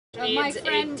My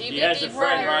friend, He has a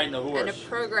friend riding the horse. And a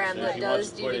program that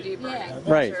does DVD burning. Yeah.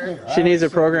 Right. She needs a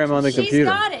program on the she's computer.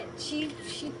 got it. She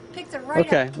picked it right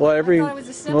Okay. up. Well, I thought it was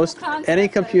a simple concept, any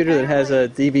but computer that has a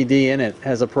apparently DVD in it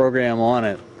has a program on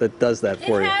it that does that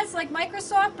for it you. has like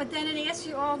Microsoft, but then it asks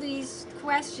you all these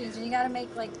questions, and you got to make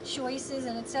like choices.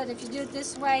 And it said if you do it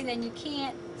this way, then you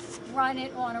can't run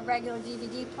it on a regular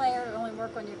DVD player. It'll only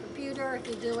work on your computer. If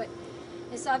you do it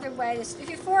this other way, if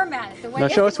you format it the way. Now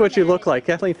show us what you look like,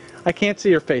 Kathleen. I can't see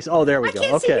your face. Oh, there we I go.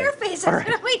 can't okay. see your face. I was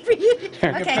going to wait for you.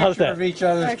 Okay. How's that? Of each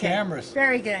other's cameras.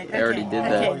 Very good. I already did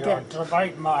that. Oh, you're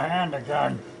biting my hand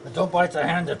again. But don't bite the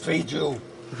hand that feeds you.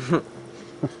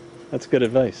 That's good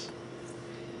advice.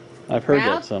 I've heard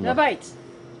that somewhere. No bites.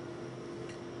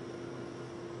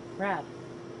 Brad.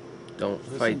 Don't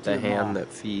Listen fight to the your hand mom. that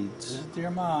feeds. Listen to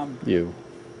your mom. You.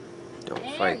 Don't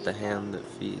There fight you the go. hand that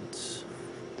feeds.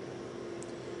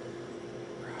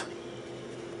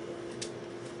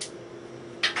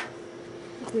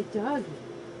 Good dog.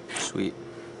 Sweet.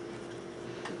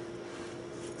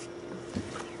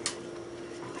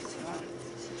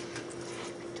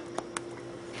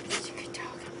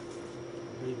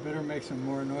 But you better make some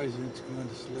more noise than it's going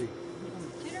to sleep.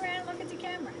 Turn around and look at the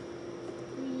camera.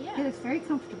 It Yeah. looks very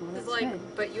comfortable. That's It's like, good.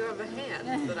 but you have a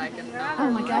hand that I can Oh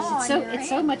my Oh, gosh, your it's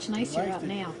so hand. much nicer Likes out it.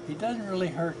 now. He doesn't really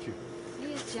hurt you.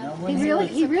 He is Now, gentle. when He he really,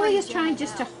 was- he really is Pretty trying gentle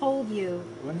just to now. hold you.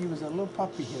 When he was a little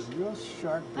puppy, he had real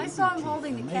sharp I baby saw him teeth,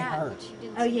 holding and the they cat, hurt. but she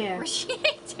didn't. Oh, see yeah. where she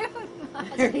ain't doing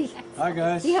much. Hi,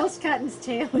 guys. He holds Cotton's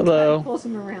tail and Hello. Cotton pulls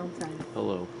him around. Kind of.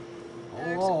 Hello.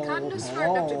 Hello. Cotton is smart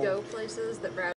enough to Hello. go places that rabbits